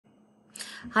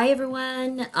Hi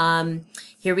everyone.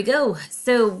 Here we go.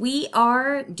 So we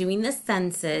are doing the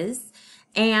senses,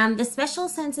 and the special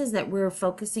senses that we're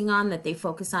focusing on, that they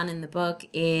focus on in the book,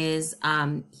 is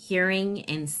hearing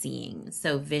and seeing.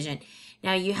 So vision.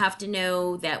 Now you have to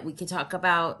know that we could talk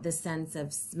about the sense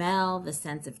of smell, the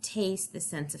sense of taste, the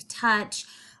sense of touch.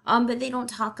 But they don't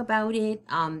talk about it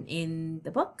in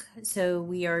the book. So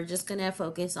we are just going to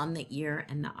focus on the ear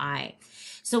and the eye.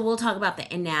 So we'll talk about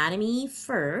the anatomy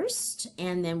first,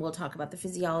 and then we'll talk about the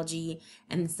physiology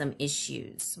and some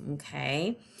issues,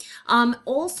 okay?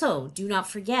 Also, do not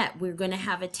forget, we're going to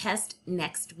have a test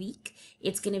next week.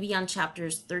 It's going to be on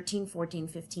chapters 13, 14,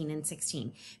 15, and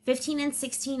 16. 15 and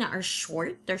 16 are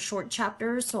short. They're short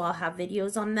chapters, so I'll have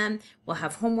videos on them. We'll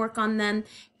have homework on them,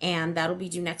 and that'll be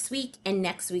due next week. And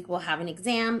next week, we'll have an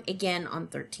exam again on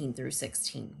 13 through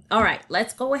 16. All right,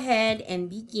 let's go ahead and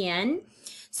begin.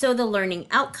 So the learning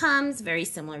outcomes, very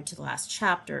similar to the last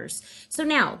chapters. So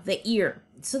now the ear.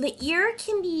 So the ear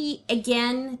can be,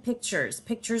 again, pictures.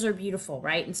 Pictures are beautiful,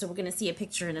 right? And so we're going to see a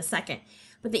picture in a second.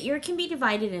 But the ear can be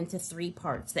divided into three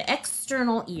parts. The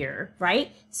external ear,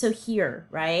 right? So here,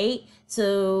 right?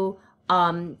 So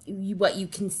what you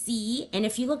can see, and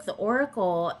if you look, the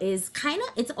auricle is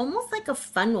it's almost like a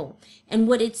funnel. And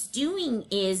what it's doing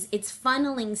is it's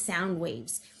funneling sound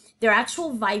waves. There are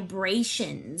actual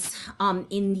vibrations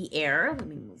in the air. Let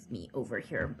me move me over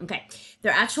here. Okay.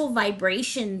 There are actual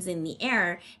vibrations in the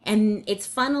air, and it's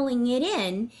funneling it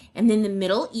in. And then the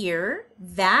middle ear,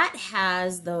 that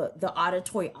has the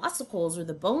auditory ossicles, or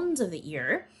the bones of the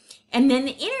ear. And then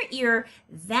the inner ear,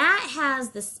 that has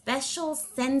the special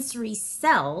sensory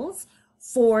cells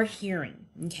for hearing.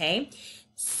 Okay.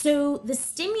 So the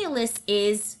stimulus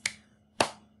is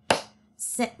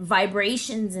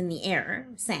vibrations in the air,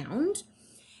 sound,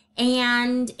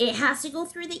 and it has to go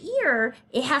through the ear.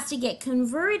 It has to get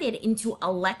converted into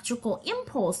electrical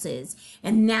impulses,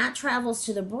 and that travels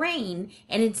to the brain,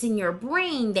 and it's in your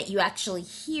brain that you actually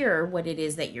hear what it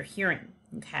is that you're hearing.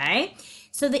 Okay,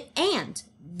 so the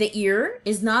ear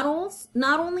is not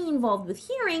only involved with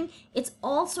hearing, it's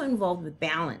also involved with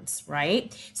balance,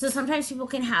 right? So sometimes people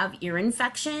can have ear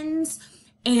infections,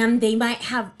 and they might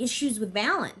have issues with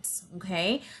balance,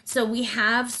 okay? So we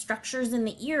have structures in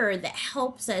the ear that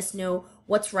helps us know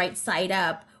what's right side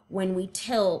up when we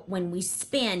tilt, when we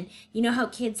spin. You know how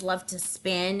kids love to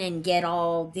spin and get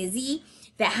all dizzy?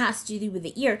 That has to do with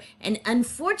the ear. And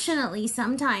unfortunately,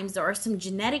 sometimes there are some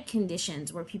genetic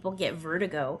conditions where people get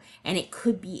vertigo, and it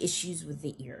could be issues with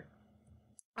the ear.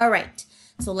 All right,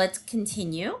 so let's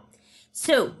continue.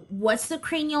 So what's the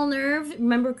cranial nerve?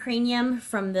 Remember cranium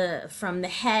from the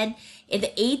head.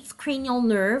 The eighth cranial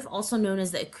nerve, also known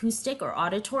as the acoustic or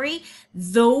auditory,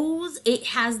 it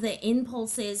has the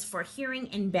impulses for hearing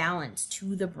and balance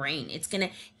to the brain. It's going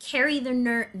to carry the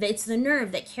nerve. It's the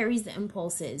nerve that carries the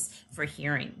impulses for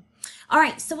hearing. All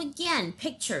right, so again,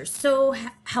 pictures, so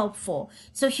helpful.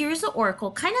 So here's the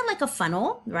auricle, kind of like a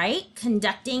funnel, right?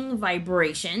 Conducting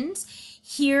vibrations.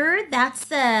 Here, that's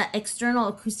the external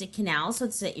acoustic canal, so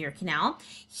it's the ear canal.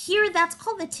 Here, that's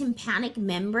called the tympanic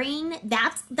membrane.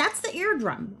 That's the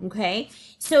eardrum, okay?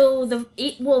 So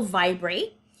it will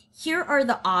vibrate. Here are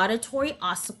the auditory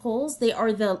ossicles. They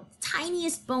are the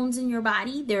tiniest bones in your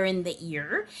body. They're in the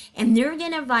ear, and they're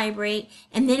gonna vibrate.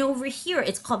 And then over here,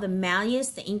 it's called the malleus,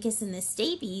 the incus, and the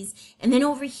stapes. And then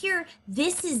over here,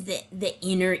 this is the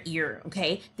inner ear,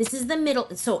 okay? This is the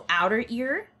middle, so outer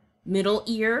ear, middle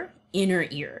ear, inner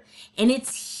ear. And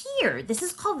it's here. This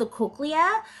is called the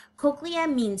cochlea. Cochlea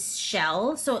means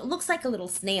shell, so it looks like a little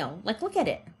snail. Like, look at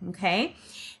it, okay?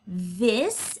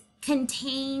 This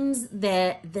contains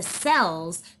the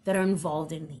cells that are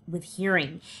involved with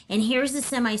hearing. And here's the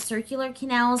semicircular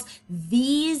canals.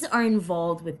 These are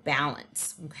involved with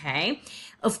balance, okay?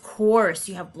 Of course,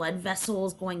 you have blood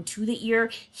vessels going to the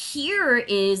ear. Here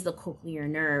is the cochlear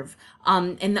nerve,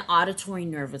 and the auditory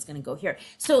nerve is going to go here.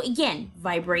 So again,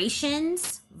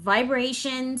 vibrations.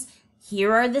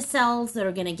 Here are the cells that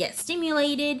are going to get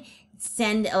stimulated,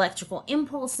 send electrical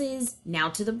impulses now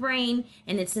to the brain,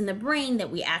 and it's in the brain that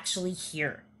we actually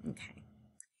hear. Okay.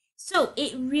 So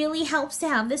it really helps to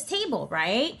have this table,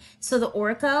 right? So the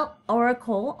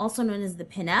auricle, also known as the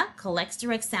pinna, collects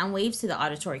direct sound waves to the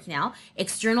auditory canal.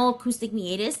 External acoustic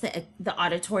meatus, the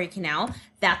auditory canal,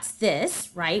 that's this,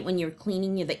 right? When you're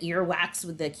cleaning the earwax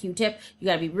with the Q-tip, you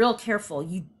got to be real careful.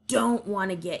 You don't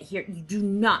want to get here. You do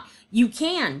not. You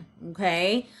can,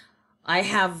 okay? I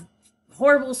have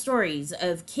horrible stories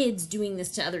of kids doing this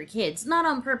to other kids, not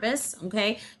on purpose,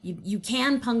 okay? You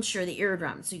can puncture the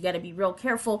eardrum, so you got to be real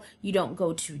careful you don't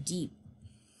go too deep.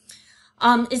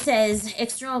 It says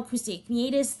external acoustic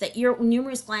meatus, the ear,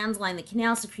 numerous glands line the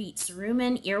canal, secrete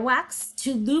cerumen, earwax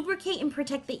to lubricate and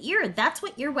protect the ear. That's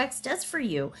what earwax does for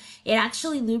you. It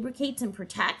actually lubricates and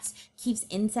protects, keeps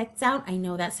insects out. I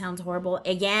know that sounds horrible.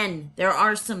 Again, there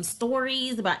are some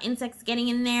stories about insects getting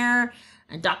in there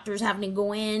and doctors having to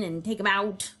go in and take them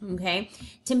out. Okay.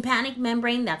 Tympanic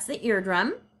membrane, that's the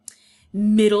eardrum.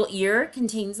 Middle ear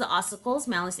contains the ossicles,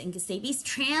 malleus incusabis,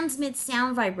 transmits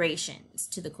sound vibrations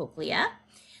to the cochlea,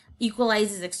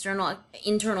 equalizes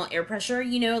internal air pressure.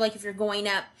 You know, like if you're going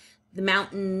up the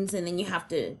mountains and then you have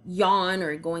to yawn,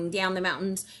 or going down the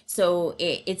mountains, so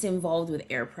it's involved with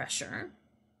air pressure.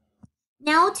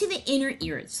 Now to the inner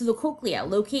ear. So the cochlea,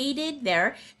 located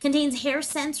there, contains hair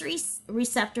sensory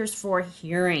receptors for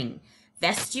hearing.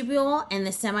 Vestibule and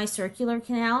the semicircular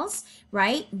canals,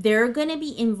 right? They're going to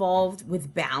be involved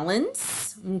with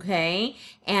balance, okay,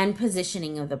 and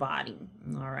positioning of the body.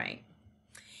 All right.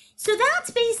 So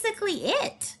that's basically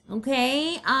it,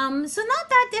 okay? So not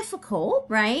that difficult,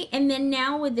 right? And then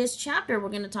now with this chapter, we're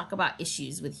going to talk about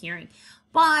issues with hearing.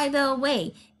 By the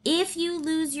way, if you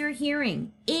lose your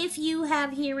hearing, if you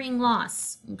have hearing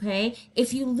loss, okay,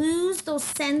 if you lose those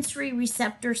sensory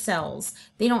receptor cells,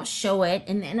 they don't show it,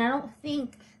 and I don't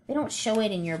think they don't show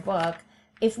it in your book.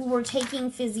 If we were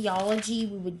taking physiology,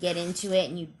 we would get into it,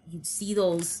 and you'd see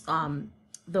those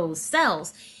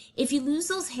cells. If you lose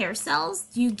those hair cells,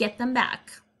 do you get them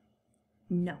back?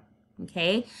 No.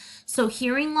 Okay, so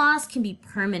hearing loss can be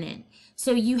permanent.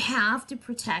 So you have to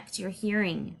protect your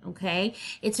hearing, okay?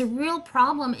 It's a real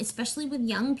problem, especially with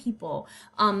young people,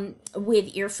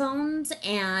 with earphones,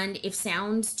 and if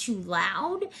sound's too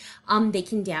loud, they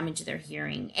can damage their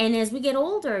hearing. And as we get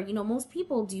older, you know, most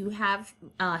people do have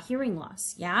hearing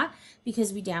loss, yeah?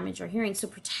 Because we damage our hearing. So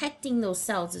protecting those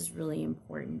cells is really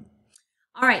important.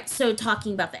 All right, so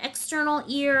talking about the external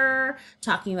ear,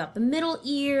 talking about the middle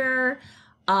ear,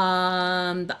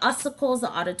 the ossicles, the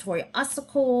auditory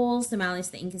ossicles, the malleus,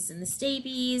 the incus, and the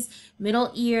stapes, middle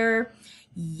ear.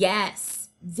 Yes,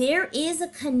 there is a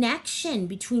connection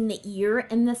between the ear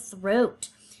and the throat.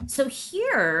 So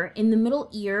here in the middle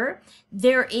ear,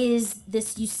 there is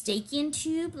this eustachian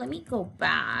tube. Let me go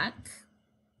back.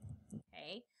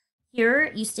 Okay,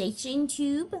 here, eustachian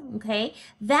tube, okay,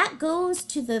 that goes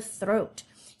to the throat.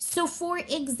 So for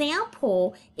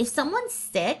example, if someone's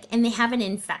sick and they have an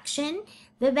infection,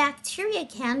 the bacteria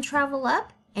can travel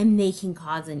up and they can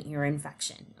cause an ear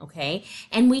infection, okay?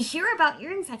 And we hear about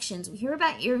ear infections. We hear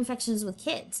about ear infections with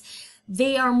kids.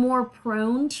 They are more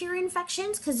prone to ear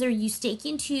infections because their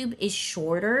eustachian tube is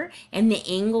shorter and the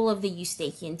angle of the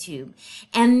eustachian tube.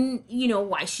 And, you know,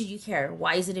 why should you care?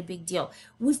 Why is it a big deal?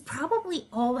 We've probably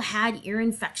all had ear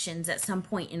infections at some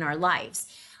point in our lives.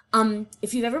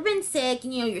 If you've ever been sick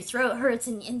and, you know, your throat hurts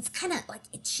and it's kind of like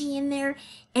itchy in there,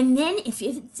 and then if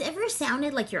it's ever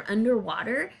sounded like you're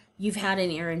underwater, you've had an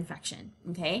ear infection,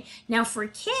 okay? Now for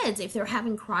kids, if they're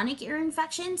having chronic ear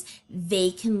infections,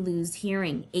 they can lose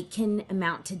hearing. It can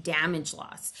amount to damage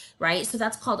loss, right? So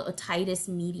that's called otitis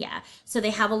media. So they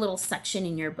have a little section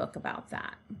in your book about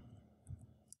that.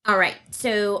 All right,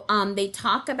 so they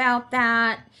talk about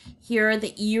that. Here,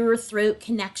 the ear-throat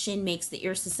connection makes the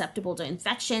ear susceptible to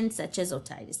infections such as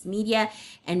otitis media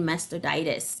and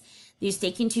mastocytitis. The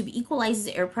eustachian tube equalizes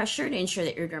air pressure to ensure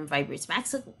the eardrum vibrates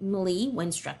maximally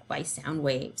when struck by sound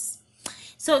waves.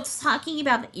 So it's talking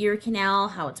about the ear canal,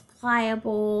 how it's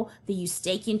pliable. The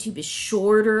eustachian tube is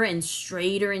shorter and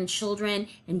straighter in children,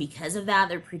 and because of that,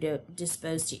 they're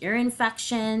predisposed to ear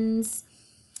infections.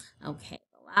 Okay,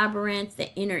 the labyrinth,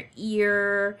 the inner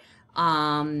ear.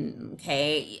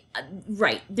 Okay,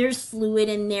 right, there's fluid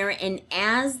in there, and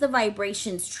as the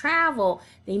vibrations travel,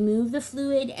 they move the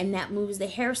fluid, and that moves the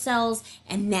hair cells,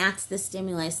 and that's the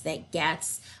stimulus that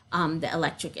gets the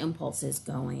electric impulses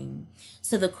going.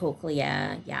 So the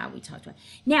cochlea, yeah, we talked about.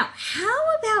 Now, how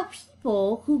about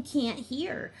people who can't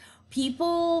hear?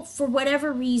 People, for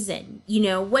whatever reason, you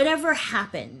know, whatever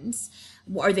happens,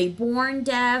 are they born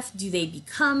deaf? Do they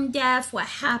become deaf? What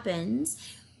happens?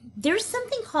 There's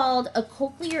something called a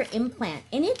cochlear implant,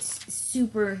 and it's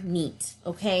super neat,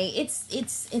 okay?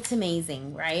 It's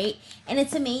amazing, right? And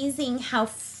it's amazing how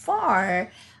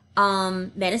far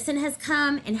medicine has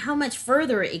come and how much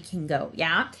further it can go,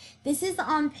 yeah? This is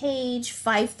on page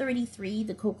 533,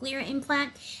 the cochlear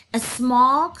implant, a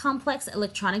small, complex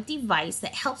electronic device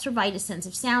that helps provide a sense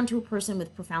of sound to a person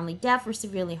with profoundly deaf or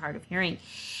severely hard of hearing.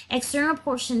 External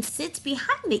portion sits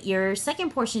behind the ear.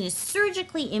 Second portion is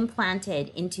surgically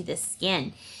implanted into the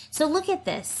skin. So look at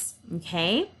this,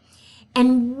 okay?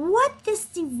 And what this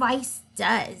device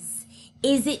does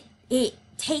is it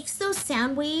takes those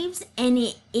sound waves and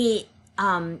it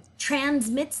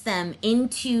transmits them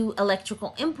into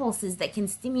electrical impulses that can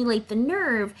stimulate the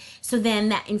nerve, so then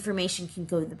that information can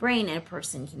go to the brain and a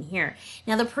person can hear.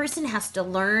 Now the person has to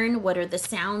learn what are the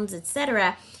sounds,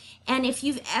 etc. And if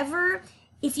you've ever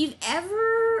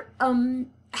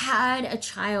had a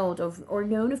child or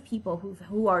known of people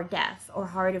who are deaf or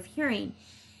hard of hearing,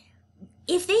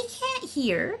 if they can't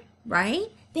hear, right,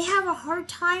 they have a hard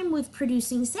time with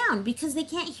producing sound because they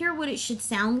can't hear what it should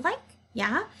sound like.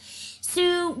 Yeah.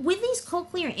 So with these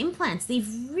cochlear implants, they've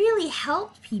really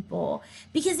helped people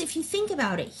because if you think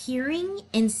about it, hearing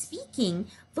and speaking,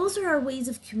 those are our ways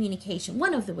of communication,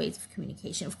 one of the ways of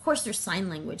communication. Of course, there's sign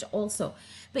language also.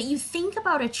 But you think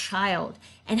about a child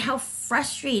and how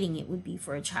frustrating it would be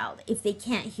for a child if they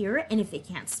can't hear and if they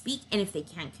can't speak and if they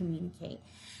can't communicate.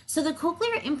 So the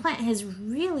cochlear implant has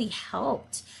really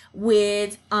helped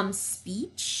with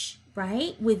speech,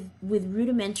 right? With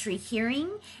rudimentary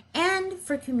hearing and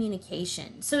for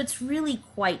communication. So it's really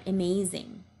quite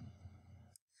amazing.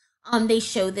 They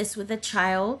show this with a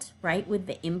child, right, with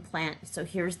the implant. So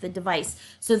here's the device.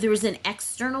 So there's an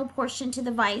external portion to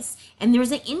the device and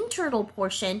there's an internal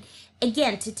portion,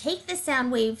 again, to take the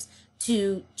sound waves,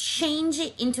 to change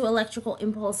it into electrical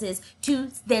impulses, to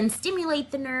then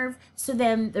stimulate the nerve so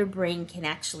then their brain can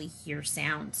actually hear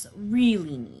sounds.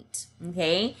 Really neat,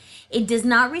 okay? It does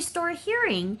not restore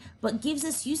hearing, but gives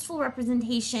us useful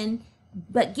representation,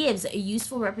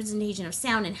 of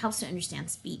sound and helps to understand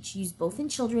speech, used both in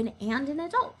children and in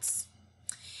adults.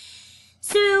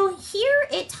 So here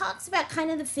it talks about kind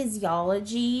of the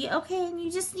physiology, okay, and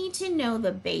you just need to know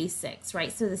the basics,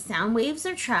 right? So the sound waves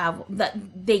are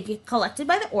they get collected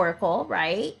by the auricle,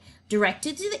 right?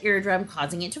 Directed to the eardrum,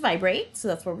 causing it to vibrate. So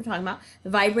that's what we're talking about. The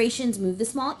vibrations move the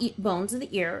small bones of the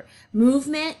ear,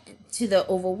 movement to the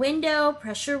oval window,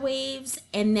 pressure waves,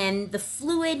 and then the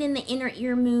fluid in the inner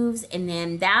ear moves, and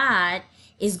then that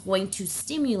is going to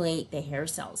stimulate the hair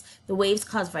cells. The waves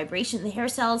cause vibration in the hair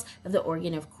cells of the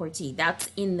organ of Corti.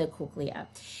 That's in the cochlea.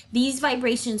 These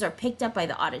vibrations are picked up by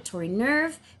the auditory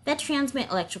nerve that transmit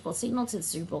electrical signal to the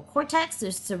cerebral cortex.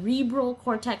 There's cerebral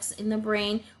cortex in the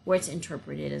brain where it's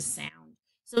interpreted as sound.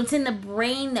 So it's in the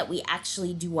brain that we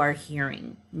actually do our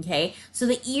hearing, okay? So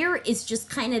the ear is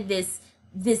just kind of this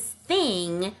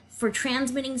thing for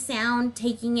transmitting sound,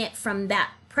 taking it from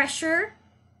that pressure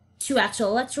to actual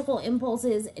electrical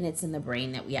impulses, and it's in the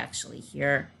brain that we actually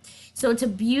hear. So it's a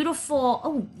beautiful,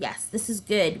 oh yes, this is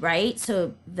good, right?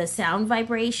 So the sound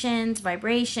vibrations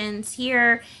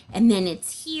here, and then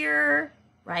it's here,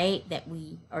 right, that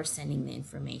we are sending the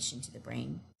information to the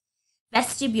brain.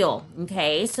 Vestibule,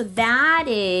 okay, so that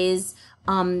is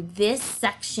this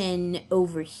section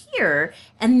over here,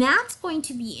 and that's going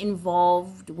to be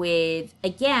involved with,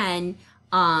 again,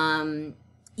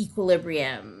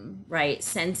 equilibrium, right?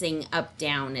 Sensing up,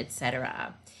 down,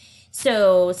 etc.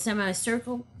 So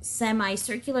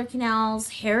semicircular canals,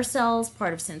 hair cells,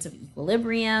 part of sense of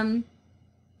equilibrium.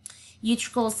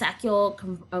 Utricle,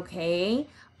 saccule, okay.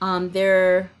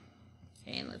 Okay,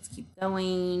 let's keep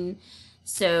going.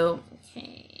 So,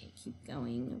 okay, keep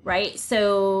going, right?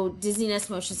 So dizziness,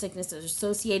 motion sickness is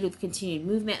associated with continued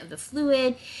movement of the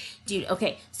fluid. Dude,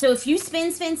 okay, so if you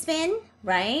spin,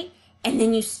 right? And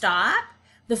then you stop,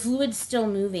 the fluid's still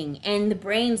moving and the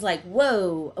brain's like,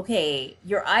 whoa, okay,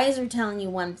 your eyes are telling you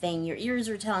one thing, your ears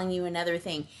are telling you another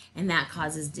thing, and that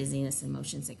causes dizziness and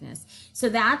motion sickness. So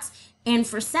and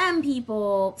for some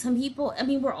people, I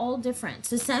mean, we're all different.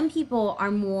 So some people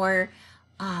are more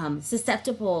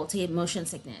susceptible to motion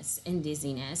sickness and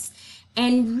dizziness.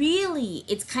 And really,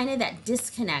 it's kind of that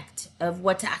disconnect of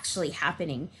what's actually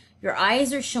happening. Your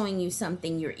eyes are showing you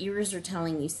something, your ears are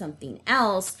telling you something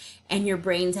else, and your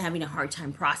brain's having a hard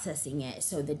time processing it.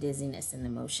 So the dizziness and the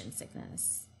motion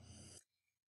sickness.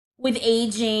 With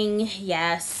aging,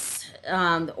 yes,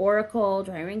 the auricle,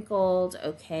 dry wrinkled,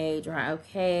 okay, dry,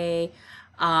 okay.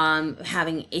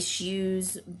 Having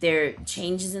issues, there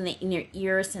changes in the inner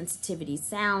ear, sensitivity,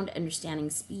 sound, understanding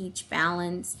speech,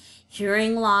 balance.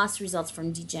 Hearing loss results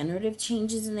from degenerative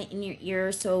changes in the inner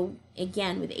ear. So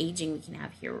again, with aging, we can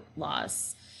have hear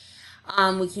loss.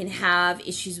 We can have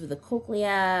issues with the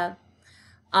cochlea.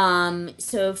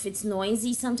 So if it's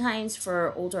noisy, sometimes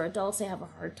for older adults, they have a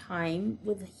hard time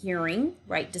with hearing,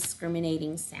 right?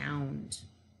 Discriminating sound.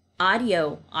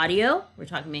 Audio, we're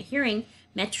talking about hearing.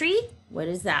 Metry, what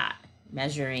is that?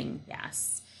 Measuring,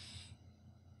 yes.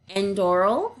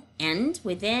 Endoral, end,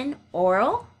 within,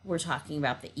 oral, we're talking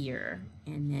about the ear,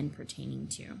 and then pertaining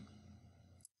to.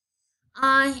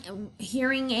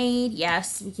 Hearing aid,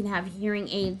 yes, we can have hearing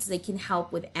aids. They can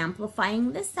help with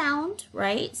amplifying the sound,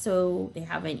 right? So they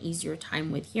have an easier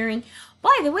time with hearing.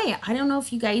 By the way, I don't know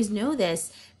if you guys know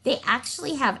this, They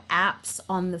actually have apps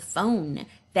on the phone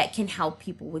that can help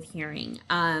people with hearing.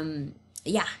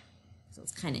 Yeah, so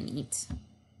it's kind of neat.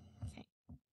 Okay.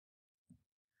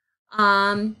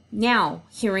 Now,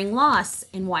 hearing loss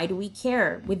and why do we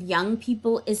care? With young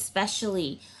people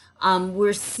especially,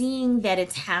 we're seeing that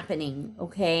it's happening,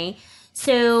 okay?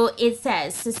 So it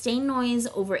says sustained noise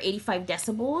over 85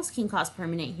 decibels can cause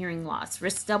permanent hearing loss.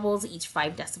 Risk doubles each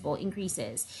 5 decibel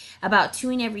increases. About 2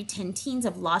 in every 10 teens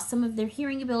have lost some of their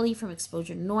hearing ability from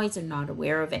exposure to noise and not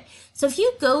aware of it. So if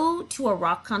you go to a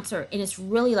rock concert and it's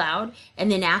really loud and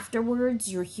then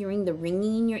afterwards you're hearing the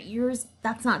ringing in your ears,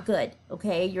 that's not good,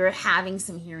 okay? You're having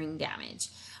some hearing damage.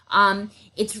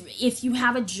 It's if you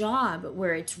have a job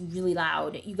where it's really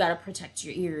loud, you got to protect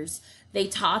your ears. They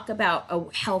talk about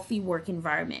a healthy work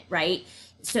environment, right?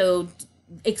 So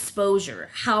exposure,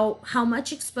 how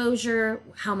much exposure,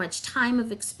 how much time of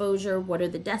exposure, what are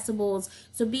the decibels?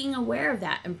 So being aware of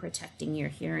that and protecting your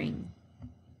hearing.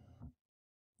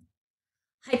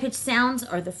 High-pitched sounds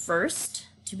are the first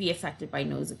to be affected by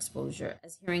noise exposure.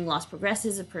 As hearing loss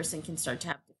progresses, a person can start to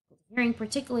have difficulty hearing,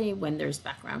 particularly when there's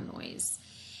background noise.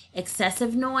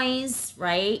 Excessive noise,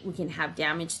 right? We can have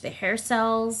damage to the hair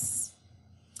cells.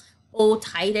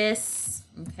 Otitis,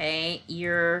 okay,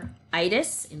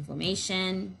 earitis,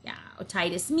 inflammation, yeah,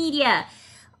 otitis media.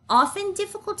 Often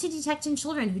difficult to detect in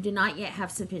children who do not yet have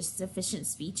sufficient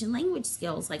speech and language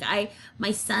skills. Like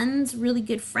my son's really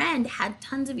good friend had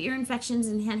tons of ear infections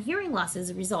and had hearing loss as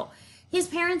a result. His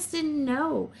parents didn't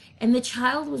know, and the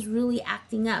child was really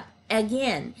acting up.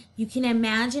 Again, you can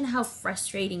imagine how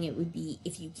frustrating it would be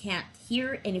if you can't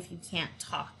hear and if you can't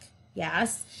talk,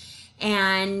 yes?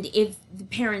 And if the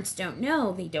parents don't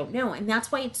know, they don't know. And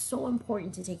that's why it's so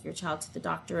important to take your child to the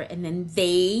doctor, and then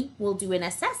they will do an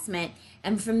assessment.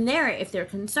 And from there, if they're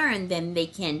concerned, then they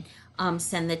can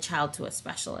send the child to a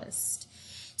specialist.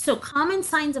 So common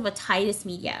signs of otitis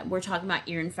media, we're talking about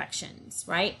ear infections,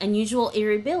 right? Unusual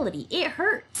irritability, it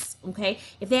hurts, okay?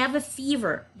 If they have a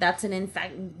fever, that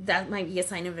might be a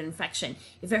sign of an infection.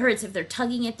 If it hurts, if they're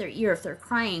tugging at their ear, if they're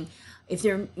crying, if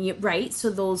they're, right?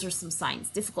 So those are some signs.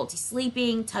 Difficulty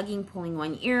sleeping, tugging, pulling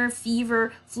one ear,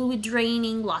 fever, fluid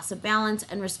draining, loss of balance,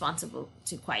 unresponsive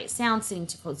to quiet sound, sitting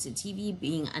too close to the TV,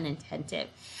 being unattentive.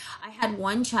 I had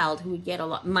one child who would get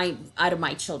out of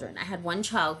my children, I had one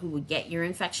child who would get ear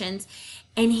infections,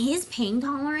 and his pain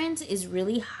tolerance is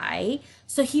really high,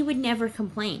 so he would never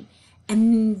complain.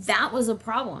 And that was a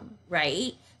problem,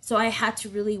 right? So I had to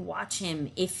really watch him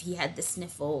if he had the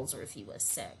sniffles or if he was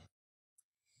sick.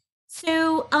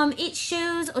 So it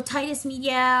shows otitis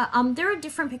media. There are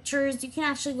different pictures. You can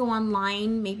actually go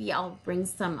online. Maybe I'll put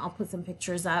some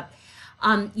pictures up.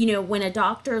 You know, when a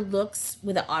doctor looks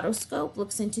with an otoscope,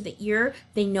 looks into the ear,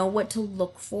 they know what to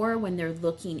look for when they're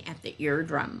looking at the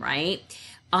eardrum, right?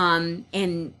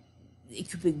 And it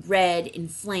could be red,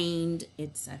 inflamed,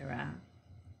 etc.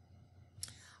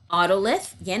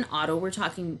 Otolith, again, auto, we're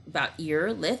talking about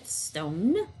ear, lith,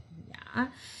 stone, yeah.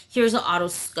 Here's an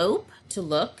otoscope to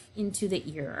look into the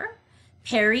ear.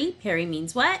 Peri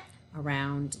means what?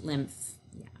 Around, lymph,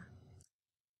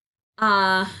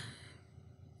 yeah.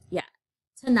 Yeah,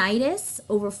 tinnitus,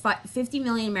 over 50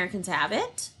 million Americans have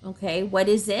it, okay? What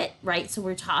is it, right? So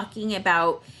we're talking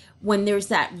about when there's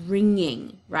that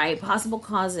ringing, right? Possible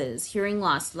causes, hearing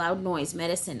loss, loud noise,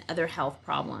 medicine, other health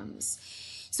problems.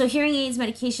 So hearing aids,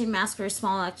 medication, mask, or a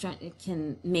small electronic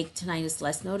can make tinnitus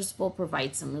less noticeable,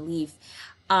 provide some relief.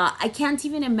 I can't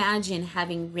even imagine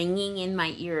having ringing in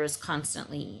my ears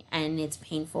constantly, and it's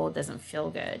painful, it doesn't feel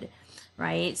good,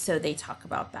 right? So they talk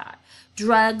about that.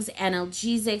 Drugs,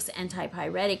 analgesics,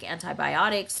 antipyretic,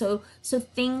 antibiotics, so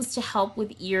things to help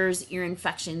with ears, ear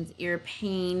infections, ear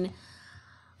pain.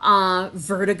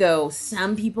 Vertigo.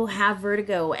 Some people have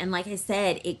vertigo, and like I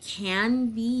said, it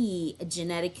can be a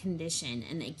genetic condition.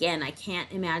 And again, I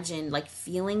can't imagine like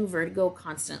feeling vertigo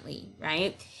constantly,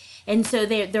 right? And so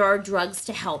there are drugs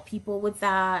to help people with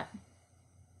that.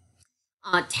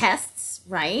 Tests,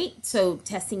 right? So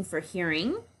testing for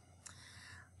hearing.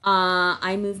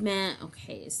 Eye movement,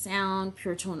 okay, sound,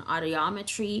 pure tone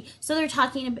audiometry. So they're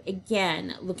talking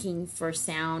again, looking for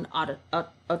sound,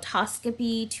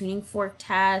 otoscopy, tuning fork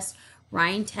test,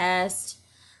 Rhine test,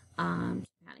 tympanic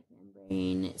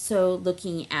membrane. So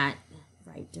looking at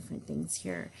different things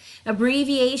here.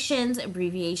 Abbreviations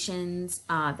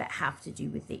that have to do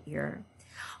with the ear.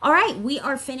 All right, we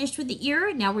are finished with the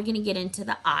ear. Now we're going to get into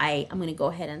the eye. I'm going to go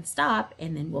ahead and stop,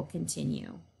 and then we'll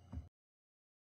continue.